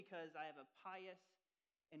because I have a pious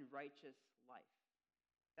and righteous life.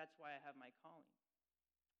 That's why I have my calling.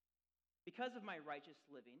 Because of my righteous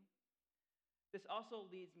living, this also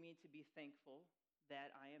leads me to be thankful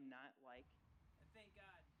that I am not like, and thank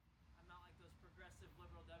God I'm not like those progressive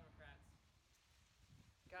liberal Democrats.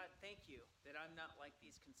 God, thank you that I'm not like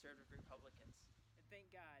these conservative Republicans. And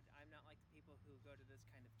thank God I'm not like the people who go to this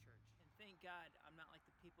kind of church. And thank God I'm not like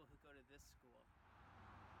the people who go to this school.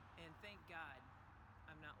 And thank God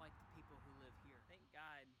I'm not like the people who live here. Thank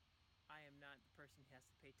God I am not the person who has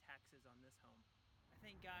to pay taxes on this home. I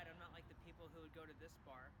thank God I'm not like the people who would go to this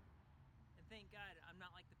bar. And thank God I'm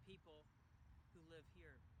not like the people who live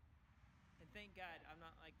here. And thank God I'm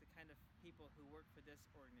not like the kind of people who work for this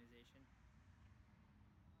organization.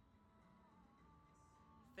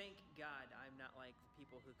 Thank God I'm not like the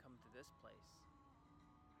people who come to this place.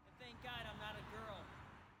 And thank God I'm not a girl.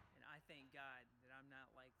 And I thank God that I'm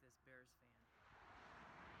not like this Bears fan.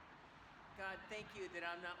 God, thank you that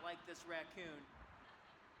I'm not like this raccoon.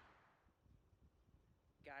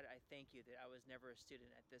 God, I thank you that I was never a student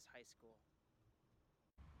at this high school.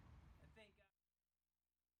 And thank God.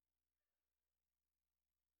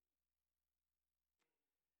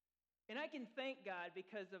 and I can thank God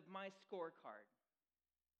because of my scorecard,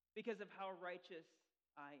 because of how righteous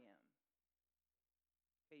I am.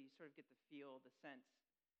 Okay, you sort of get the feel, the sense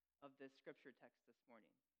of this scripture text this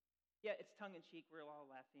morning. Yeah, it's tongue-in-cheek, we're all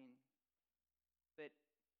laughing, but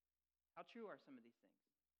how true are some of these things?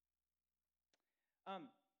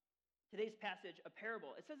 Today's passage, a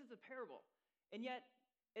parable. It says it's a parable, and yet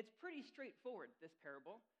it's pretty straightforward, this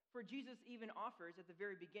parable. For Jesus even offers at the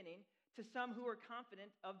very beginning to some who are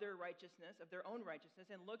confident of their righteousness, of their own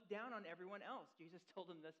righteousness, and look down on everyone else. Jesus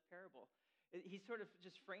told them this parable. He sort of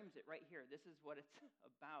just frames it right here. This is what it's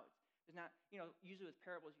about. There's not, usually with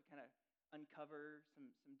parables you kind of uncover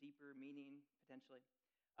some deeper meaning, potentially.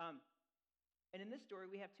 And in this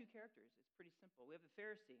story, we have two characters. It's pretty simple. We have the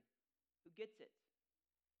Pharisee who gets it,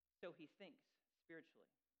 so he thinks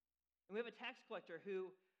spiritually. And we have a tax collector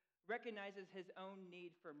who recognizes his own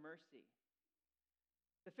need for mercy.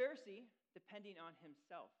 The Pharisee, depending on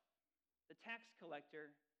himself. The tax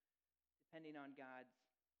collector, depending on God's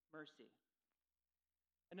mercy.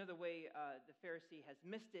 Another way the Pharisee has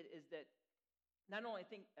missed it is that he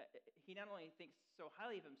not only thinks so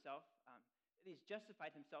highly of himself, he's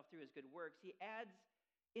justified himself through his good works, he adds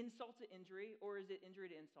insult to injury, or is it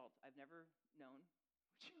injury to insult? I've never known.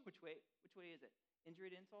 Which way is it?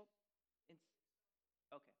 Injury to insult?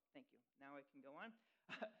 Okay, thank you. Now I can go on.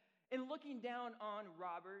 And looking down on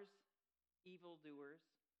robbers, evildoers,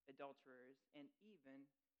 adulterers, and even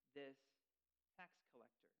this tax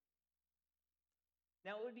collector.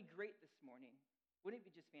 Now, it would be great this morning, wouldn't it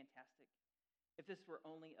be just fantastic, if this were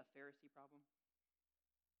only a Pharisee problem?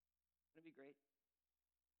 Wouldn't it be great?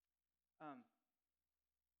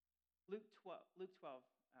 Luke 12,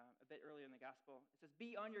 a bit earlier in the gospel, it says,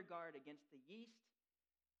 "Be on your guard against the yeast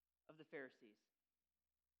of the Pharisees,"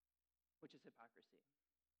 which is hypocrisy.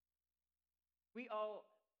 We all,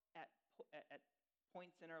 at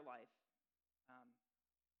points in our life,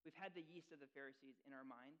 we've had the yeast of the Pharisees in our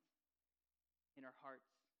minds, in our hearts,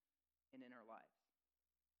 and in our lives.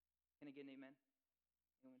 Can I get an amen?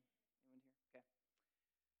 Anyone here? Okay.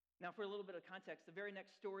 Now, for a little bit of context, the very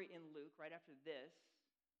next story in Luke, right after this,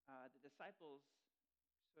 the disciples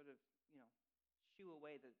sort of, shoo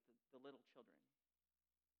away the little children.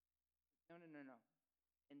 No.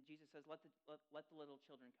 And Jesus says, let the little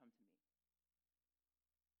children come to me.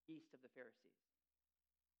 Yeast of the Pharisees.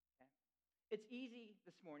 Okay? It's easy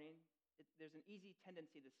this morning, there's an easy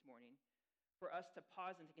tendency this morning for us to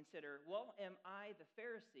pause and to consider, well, am I the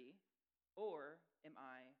Pharisee or am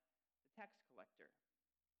I the tax collector?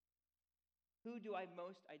 Who do I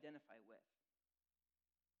most identify with?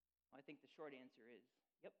 Well, I think the short answer is,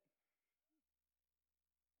 yep.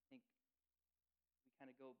 I think we kind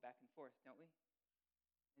of go back and forth, don't we?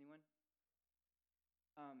 Anyone?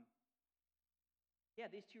 Yeah,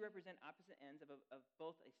 these two represent opposite ends of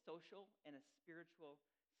both a social and a spiritual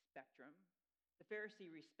spectrum. The Pharisee,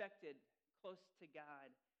 respected, close to God,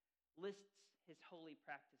 lists his holy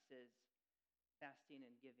practices, fasting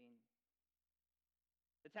and giving.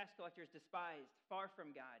 The tax collector is despised, far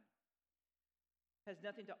from God, has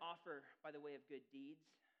nothing to offer by the way of good deeds.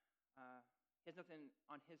 He has nothing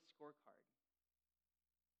on his scorecard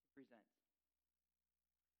to present.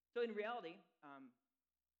 So in reality,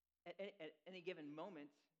 at any given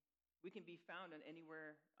moment, we can be found on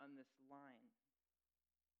anywhere on this line.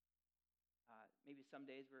 Maybe some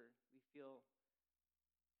days where we feel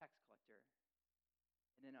tax collector,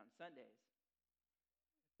 and then on Sundays,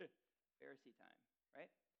 Pharisee time,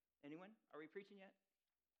 right? Anyone? Are we preaching yet?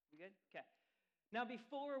 good? Okay. Now,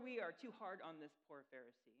 before we are too hard on this poor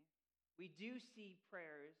Pharisee, we do see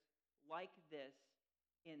prayers like this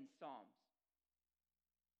in Psalms.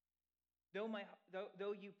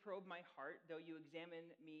 Though you probe my heart, though you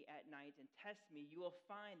examine me at night and test me, you will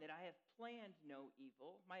find that I have planned no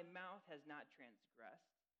evil. My mouth has not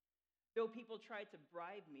transgressed. Though people try to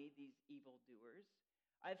bribe me, these evildoers,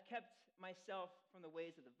 I've kept myself from the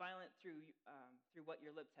ways of the violent through what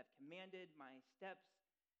your lips have commanded. My steps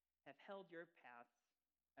have held to your paths.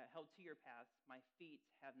 My feet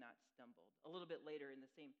have not stumbled. A little bit later in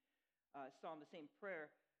the same psalm, the same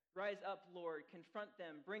prayer, rise up, Lord, confront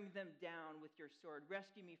them, bring them down with your sword.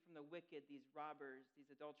 Rescue me from the wicked, these robbers,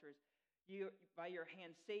 these adulterers. By your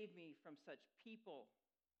hand, save me from such people,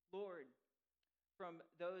 Lord, from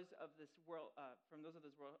those of this world,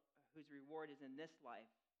 whose reward is in this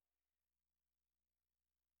life.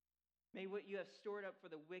 May what you have stored up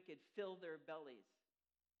for the wicked fill their bellies.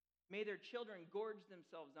 May their children gorge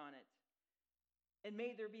themselves on it. And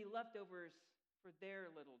may there be leftovers for their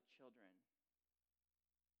little children.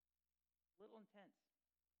 A little intense.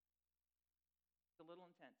 It's a little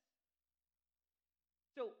intense.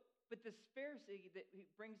 So, but this Pharisee that he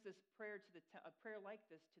brings this prayer a prayer like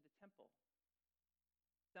this to the temple.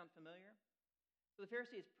 Sound familiar? So the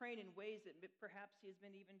Pharisee is praying in ways that perhaps he has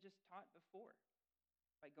been even just taught before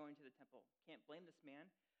by going to the temple. Can't blame this man.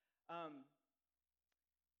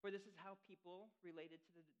 For this is how people related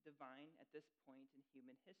to the divine at this point in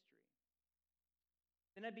human history.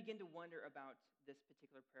 Then I begin to wonder about this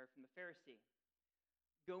particular prayer from the Pharisee,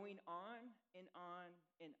 going on and on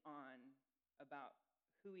and on about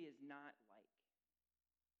who he is not like.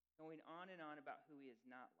 Going on and on about who he is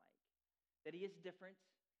not like. That he is different,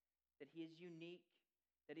 that he is unique,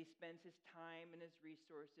 that he spends his time and his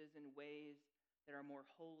resources in ways that are more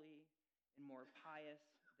holy and more pious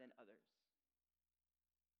than others.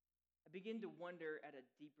 I begin to wonder at a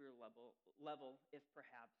deeper level if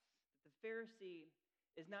perhaps the Pharisee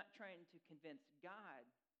is not trying to convince God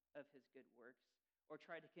of his good works or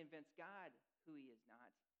try to convince God who he is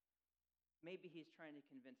not. Maybe he's trying to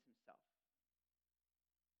convince himself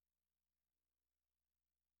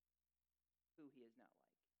who he is not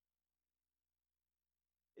like.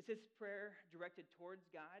 Is his prayer directed towards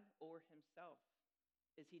God or himself?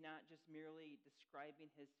 Is he not just merely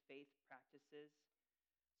describing his faith practices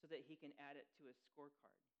so that he can add it to his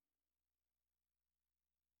scorecard?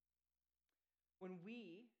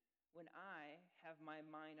 When I have my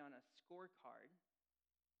mind on a scorecard,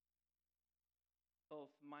 both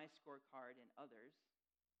my scorecard and others,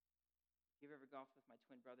 if you've ever golfed with my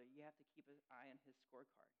twin brother, you have to keep an eye on his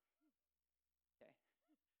scorecard. Okay?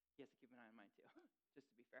 He has to keep an eye on mine too, just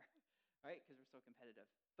to be fair, right? Because we're so competitive.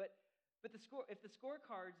 But if the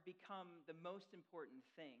scorecards become the most important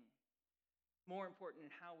thing, more important in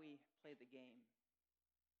how we play the game,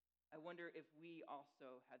 I wonder if we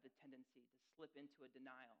also have the tendency to slip into a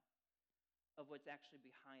denial of what's actually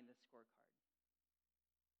behind the scorecard.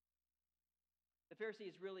 The Pharisee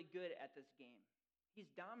is really good at this game. He's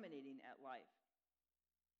dominating at life.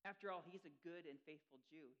 After all, he's a good and faithful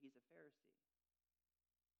Jew. He's a Pharisee.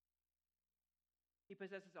 He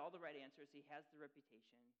possesses all the right answers. He has the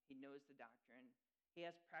reputation. He knows the doctrine. He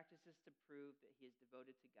has practices to prove that he is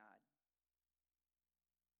devoted to God.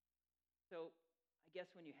 So, I guess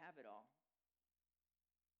when you have it all,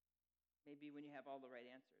 maybe when you have all the right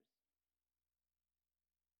answers,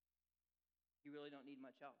 you really don't need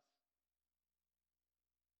much else.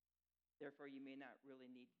 Therefore, you may not really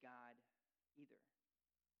need God either.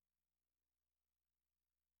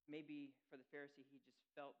 Maybe for the Pharisee, he just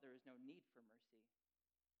felt there is no need for mercy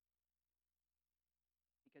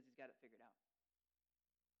because he's got it figured out.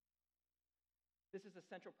 This is a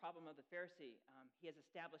central problem of the Pharisee. He has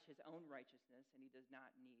established his own righteousness, and he does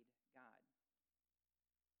not need God.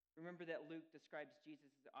 Remember that Luke describes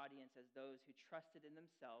Jesus' audience as those who trusted in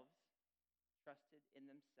themselves that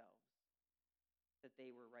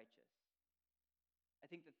they were righteous. I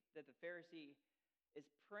think that the Pharisee is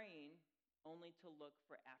praying only to look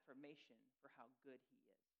for affirmation for how good he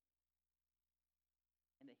is,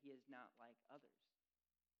 and that he is not like others.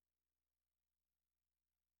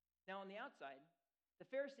 Now, on the outside, the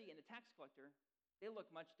Pharisee and the tax collector, they look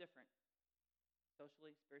much different,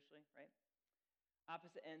 socially, spiritually, right?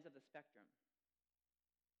 Opposite ends of the spectrum.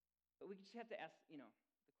 But we just have to ask, the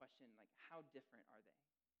question, like, how different are they?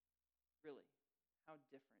 Really, how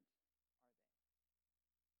different are they?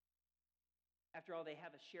 After all, they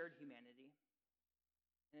have a shared humanity.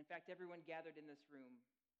 And in fact, everyone gathered in this room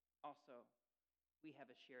also, we have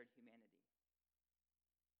a shared humanity.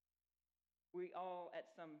 We all, at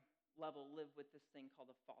some level, live with this thing called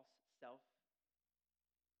a false self.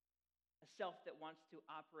 self that wants to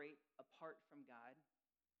operate apart from God,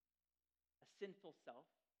 a sinful self,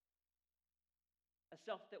 a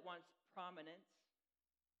self that wants prominence,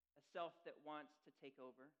 a self that wants to take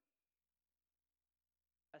over,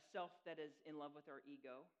 a self that is in love with our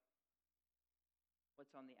ego,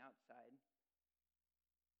 what's on the outside,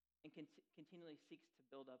 and continually seeks to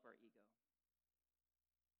build up our ego.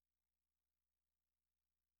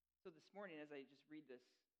 So this morning, as I just read this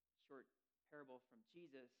short parable from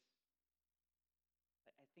Jesus,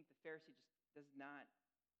 I think the Pharisee just does not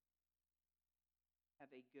have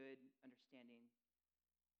a good understanding.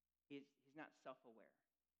 He's not self-aware.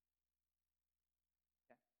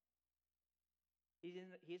 Okay?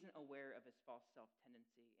 He isn't aware of his false self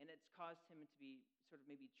tendency, and it's caused him to be sort of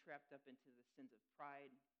maybe trapped up into the sins of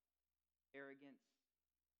pride, arrogance,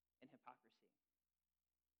 and hypocrisy.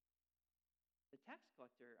 The tax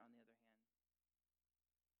collector, on the other hand,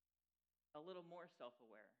 a little more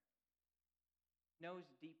self-aware, knows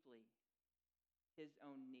deeply his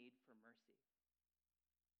own need for mercy.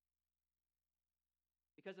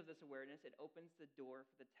 Because of this awareness, it opens the door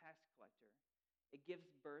for the tax collector. It gives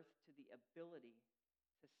birth to the ability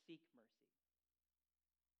to seek mercy,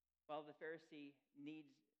 while the Pharisee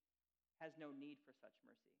has no need for such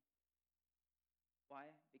mercy.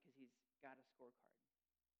 Why? Because he's got a scorecard.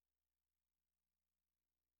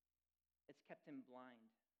 It's kept him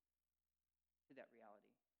blind to that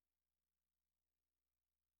reality.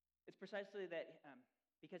 It's precisely that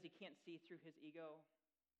because he can't see through his ego,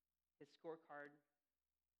 his scorecard,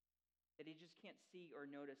 that he just can't see or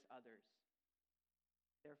notice others.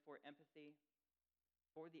 Therefore, empathy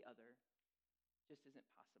for the other just isn't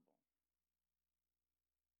possible.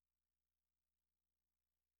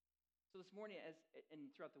 So this morning, and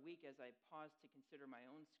throughout the week, as I pause to consider my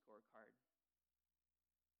own scorecard,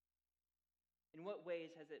 in what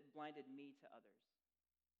ways has it blinded me to others?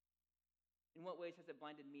 In what ways has it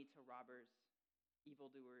blinded me to robbers,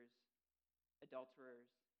 evildoers,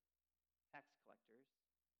 adulterers, tax collectors,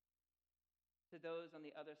 to those on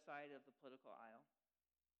the other side of the political aisle,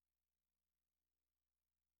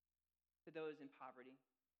 to those in poverty,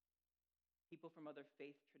 people from other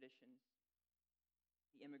faith traditions,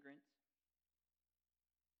 the immigrants,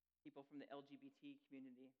 people from the LGBT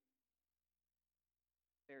community,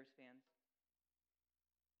 Bears fans?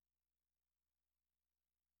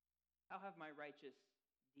 How have my righteous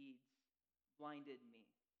deeds blinded me?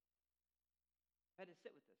 I've had to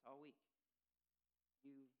sit with this all week.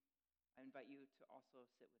 I invite you to also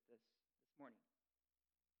sit with this morning.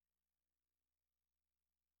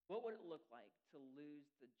 What would it look like to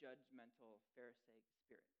lose the judgmental Pharisaic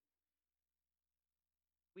spirit?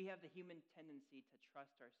 We have the human tendency to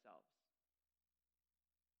trust ourselves,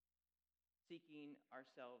 seeing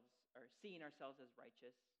ourselves as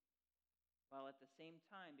righteous, while at the same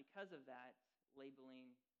time, because of that,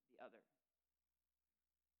 labeling the other,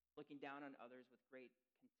 looking down on others with great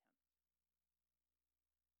contempt.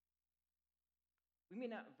 We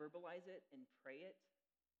may not verbalize it and pray it,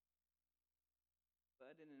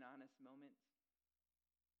 but in an honest moment,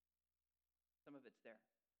 some of it's there.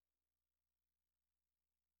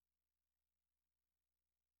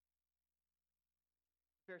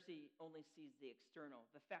 The Pharisee only sees the external,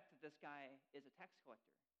 the fact that this guy is a tax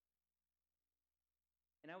collector.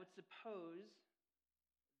 And I would suppose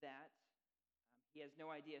that he has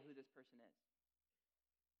no idea who this person is.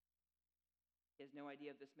 He has no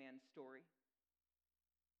idea of this man's story.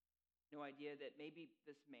 No idea that maybe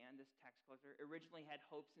this man, this tax collector, originally had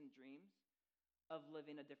hopes and dreams of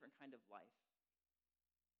living a different kind of life.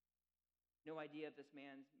 No idea of this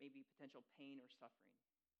man's maybe potential pain or suffering.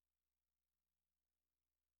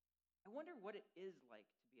 I wonder what it is like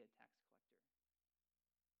to be a tax collector.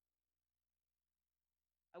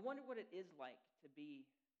 I wonder what it is like to be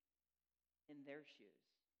in their shoes.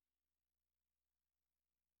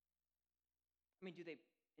 I mean, do they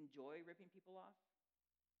enjoy ripping people off?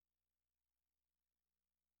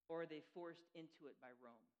 Or are they forced into it by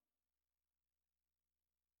Rome?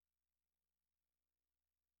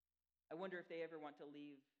 I wonder if they ever want to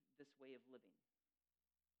leave this way of living.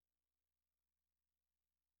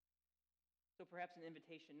 So perhaps an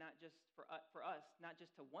invitation not just for us, not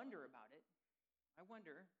just to wonder about it. I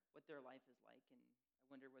wonder what their life is like, and I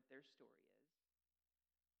wonder what their story is.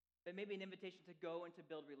 But maybe an invitation to go and to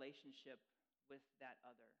build relationship with that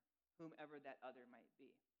other, whomever that other might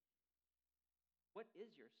be. What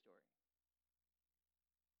is your story?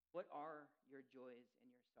 What are your joys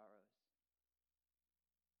and your sorrows?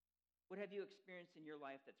 What have you experienced in your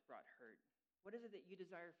life that's brought hurt? What is it that you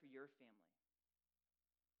desire for your family?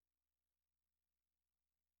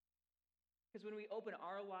 Because when we open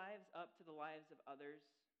our lives up to the lives of others,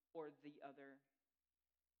 or the other.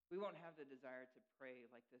 We won't have the desire to pray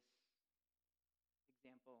like this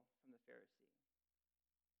example from the Pharisee.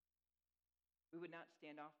 We would not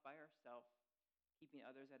stand off by ourselves, keeping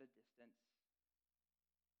others at a distance,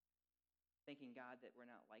 thanking God that we're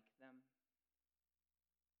not like them.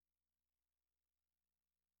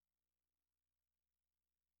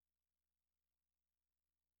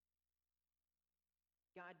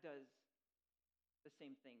 God does the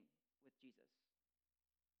same thing with Jesus.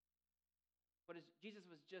 Jesus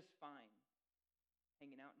was just fine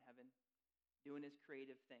hanging out in heaven, doing his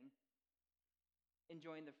creative thing,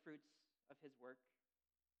 enjoying the fruits of his work,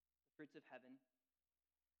 the fruits of heaven.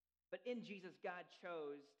 But in Jesus, God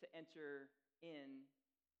chose to enter in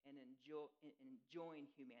and join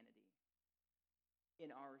humanity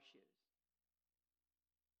in our shoes,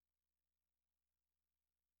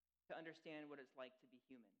 to understand what it's like to be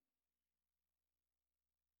human,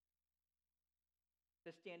 to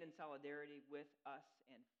stand in solidarity with us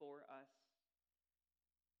and for us,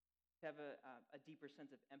 to have a deeper sense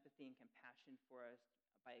of empathy and compassion for us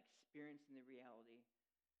by experiencing the reality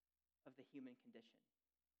of the human condition.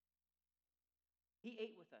 He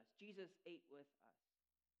ate with us. Jesus ate with us.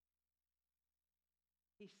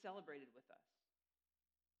 He celebrated with us,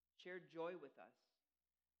 shared joy with us.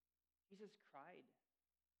 Jesus cried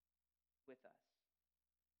with us.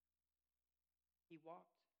 He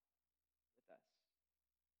walked with us.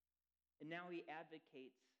 And now he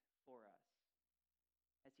advocates for us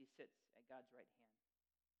as he sits at God's right hand.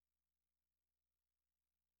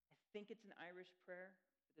 I think it's an Irish prayer,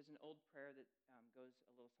 but there's an old prayer that goes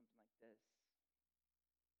a little something like this.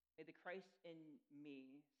 May the Christ in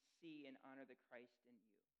me see and honor the Christ in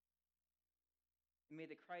you. And may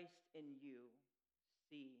the Christ in you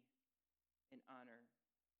see and honor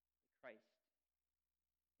the Christ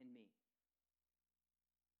in me.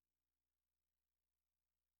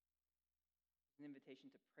 It's an invitation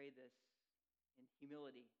to pray this in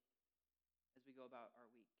humility as we go about our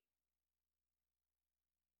week.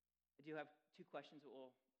 I do have two questions that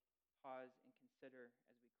we'll pause and consider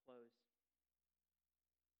as we close.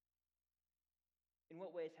 In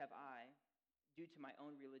what ways have I, due to my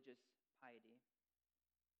own religious piety,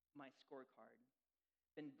 my scorecard,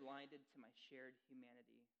 been blinded to my shared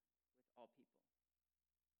humanity with all people?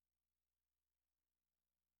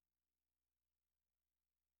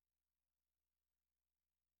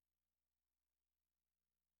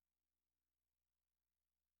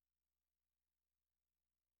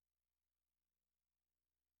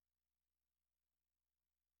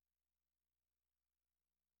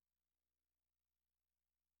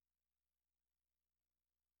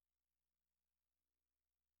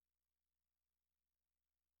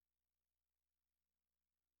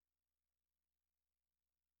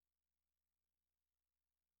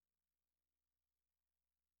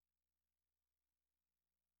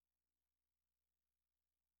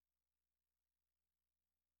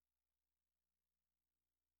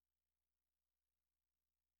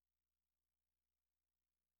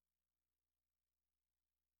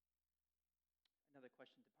 Another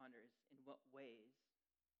question to ponder is, in what ways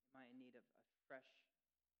am I in need of a fresh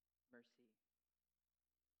mercy?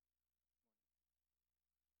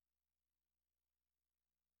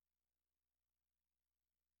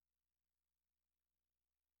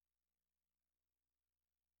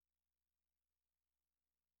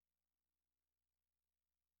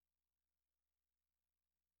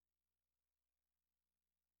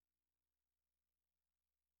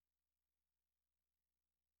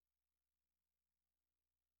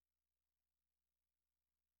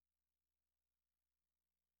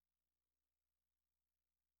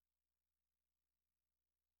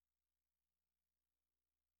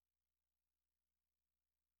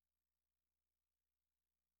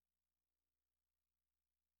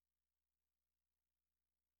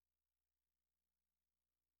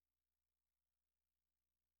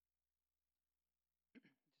 I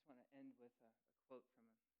just want to end with a quote from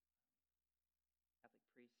a Catholic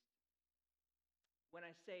priest. When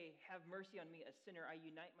I say, "Have mercy on me, a sinner," I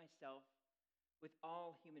unite myself with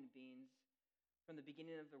all human beings from the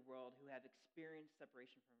beginning of the world who have experienced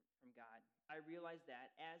separation from God. I realize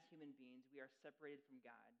that as human beings, we are separated from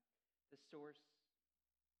God, the source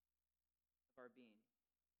of our being.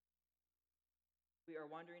 We are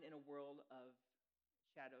wandering in a world of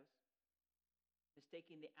shadows,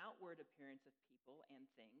 mistaking the outward appearance of people and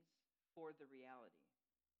things for the reality.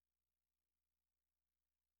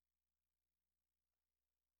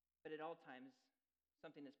 But at all times,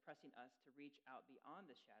 something is pressing us to reach out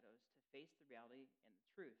beyond the shadows to face the reality and the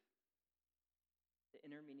truth, the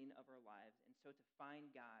inner meaning of our lives, and so to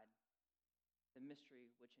find God, the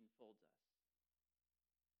mystery which enfolds us.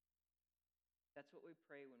 That's what we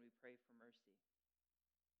pray when we pray for mercy.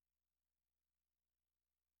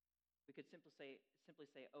 We could simply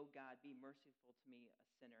say, "Oh God, be merciful to me, a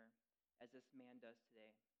sinner," as this man does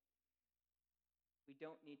today. We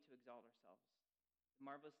don't need to exalt ourselves. The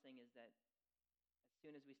marvelous thing is that as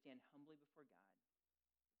soon as we stand humbly before God,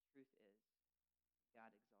 the truth is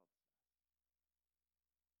God exalts us.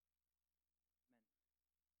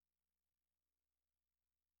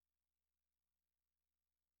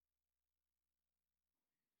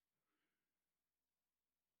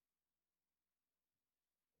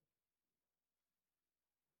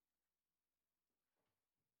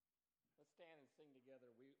 Amen. Let's stand and sing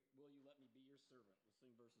together. Will you let me be your servant? We'll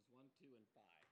sing verses 1, 2, and 5.